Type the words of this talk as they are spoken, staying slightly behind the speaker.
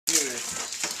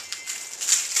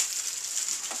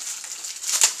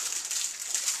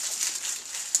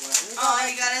All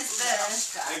you got is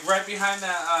this. Like right behind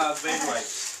that big light.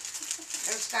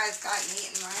 Those guys got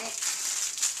eaten, right?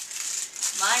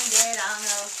 Mine did. I don't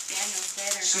know if Daniel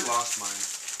did or not. She lost mine.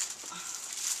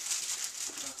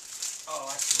 Oh,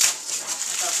 I see.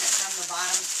 Let's open it from the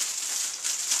bottom.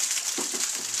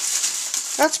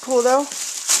 That's cool though.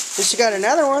 Just you got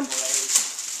another one.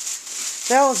 What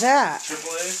the hell is that?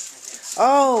 Triple A's?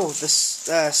 Oh, the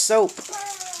soap.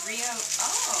 Rio.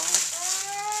 Oh.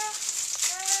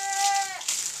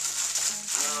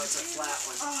 Oh, it's a flat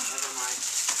one. Never mind.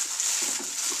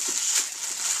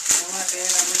 You know what,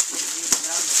 babe? I wish we could use it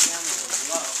on the camera was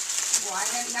low. Well, I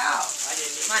didn't know. I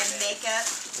didn't need My it, babe. makeup.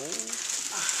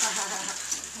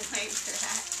 Wait for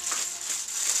that.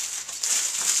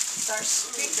 It's our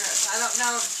speakers. I don't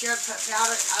know if Jared put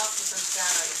battery. I don't think there's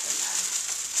batteries in there.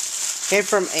 Came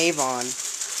from Avon.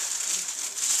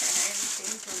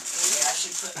 Yeah, I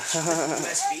should put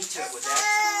USB to it with that.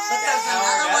 But there's power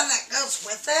another jack. one that goes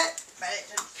with it, but it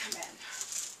didn't come in.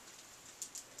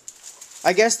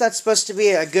 I guess that's supposed to be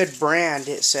a good brand,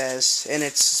 it says. And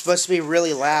it's supposed to be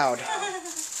really loud. What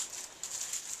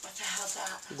the hell's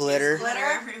that? Glitter. Glitter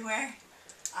everywhere.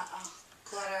 Uh-oh.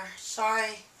 Glitter.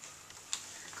 Sorry.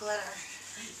 Glitter.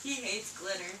 He hates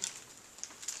glitter.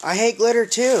 I hate glitter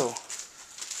too.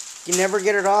 You never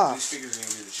get it These off. figures are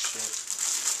gonna be the shit.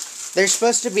 They're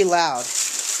supposed to be loud.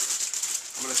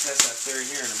 I'm gonna test that theory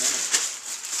here in a minute.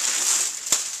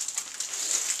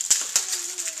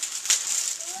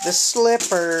 The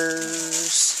slippers.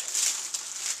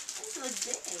 These look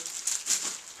big.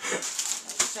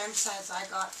 The same size I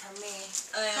got from me.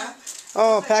 Oh yeah?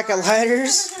 Oh, a pack of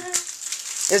lighters.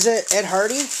 Is it Ed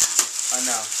Hardy?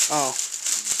 No. Oh.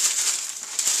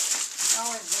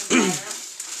 Always been better.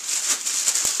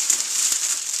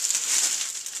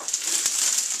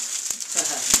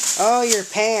 Oh, your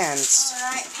pants.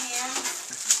 Alright,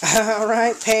 Pam.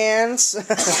 Alright, pants. You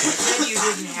said you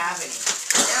didn't have any.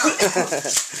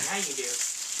 Now you do.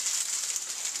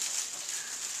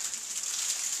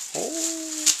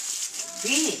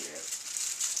 Beanie.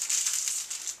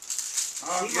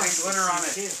 Oh, I'm getting glitter on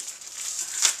it.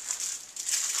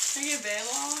 Are you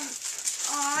available?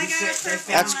 Oh, I You got a said they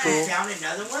purple That's one. cool. They found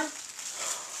another one?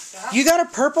 You got a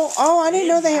purple? Oh, I didn't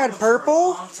know they had have them for a purple.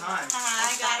 long time.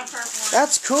 I got a purple one.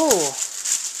 That's cool.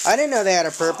 I didn't know they had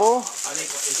a purple. Are they,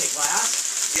 is it glass?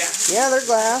 Yeah. Yeah, they're No,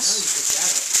 you glass. picked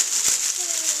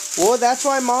that up. Well, that's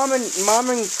why mom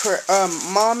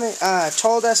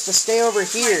told us to stay over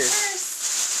here.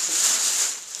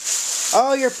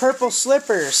 Oh, your purple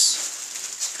slippers.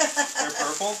 They're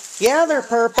purple? Yeah, they're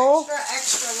purple.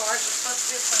 Extra large. It's supposed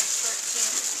to be size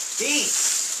 13. Bean.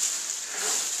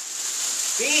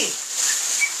 Bean.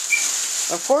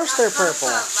 Of course they're purple.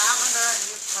 Lavender and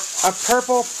you purple. A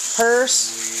purple purse.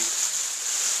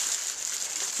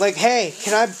 Like, hey,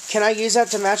 can I use that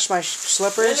to match my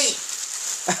slippers?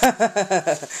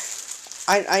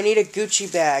 I need a Gucci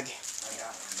bag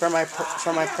for my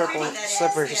purple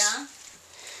slippers. Yeah.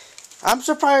 I'm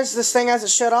surprised this thing hasn't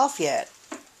shut off yet.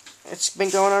 It's been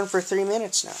going on for 3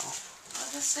 minutes now. Oh,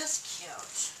 this is cute.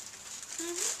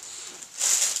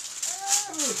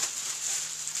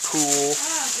 Cool.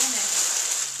 Oh, goodness.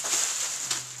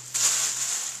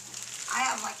 I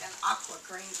have like an aqua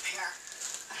green pair.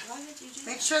 Why did you do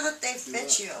Make that? sure that they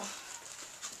fit you.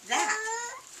 That.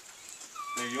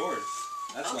 They're yours.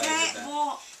 That's why I Okay, did that.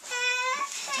 well,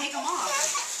 take them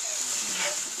off.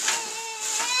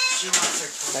 She wants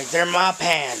her Like, they're my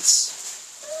pants.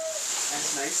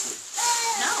 That's nicely.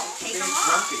 No, take Being them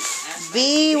off. grumpy.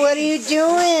 B, what are you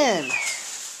doing?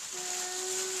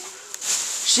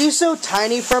 She's so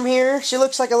tiny from here. She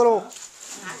looks like a little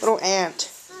ant.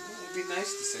 It'd be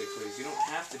nice to say please. You don't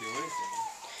have to do anything.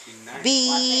 Be nice.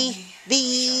 B,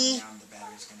 B, down. The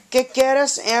battery's gonna get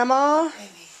us, Emma.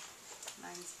 Baby.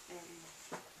 Mine's big.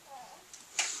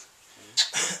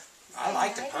 I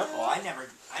like the purple.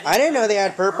 I didn't know they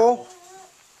had purple.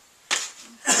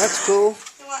 That's cool.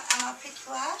 You want Emma to pick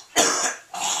you up?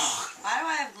 Why do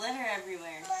I have glitter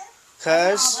everywhere?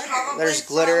 Cause there's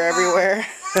glitter everywhere.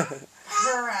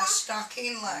 Her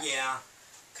stocking look. Yeah.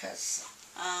 Cause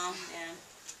Yeah.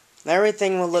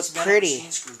 Everything will look It's metal pretty.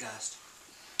 machine screw dust.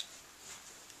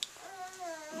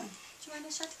 Do you want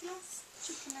to shut the glass?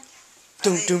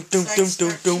 Dum dum dum dum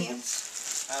dum dum.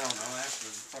 I don't know. After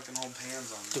the fucking whole pans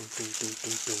on them.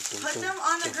 Put them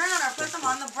on the ground or put them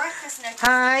on the breakfast nook.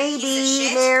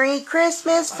 Heidi, Merry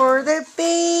Christmas for the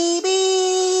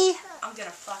baby. I'm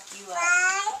gonna fuck you up.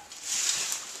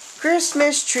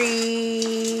 Christmas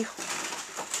tree,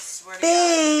 Swear to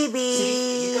baby.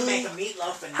 You can make a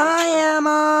meatloaf in this Hi,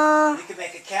 Emma. one. You can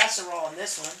make a casserole in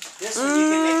this one. This one you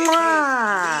can make a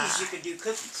cake. These you can do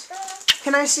cookies.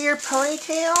 Can I see her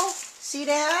ponytail? See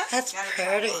that? That's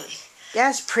pretty.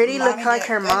 That's pretty. Mommy Look like did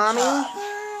a her good mommy. job.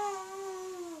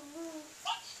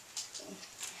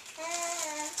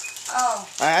 Oh,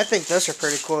 I think those are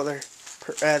pretty cool.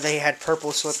 They had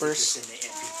purple Stick slippers. this in the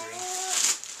MP3.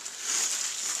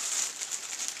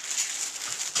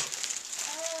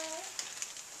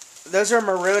 Those are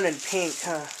maroon and pink,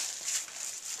 huh?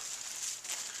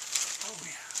 Oh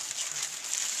yeah.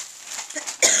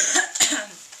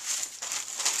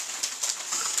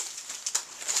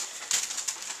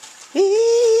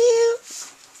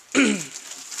 I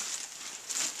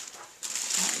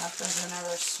don't know if there's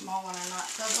another small one or not.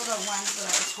 Those are the ones that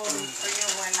I was holding for you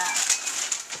when I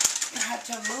had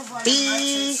to move on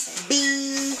emergency. B.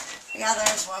 Yeah,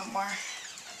 there's one more.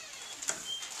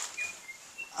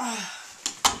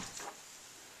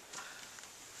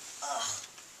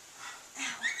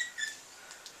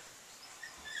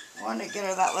 I wanted to get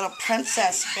her that little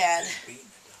princess bed.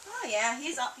 Oh yeah,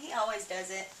 he always does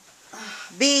it.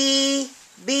 B.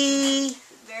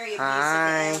 Very abusive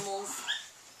Hi. animal.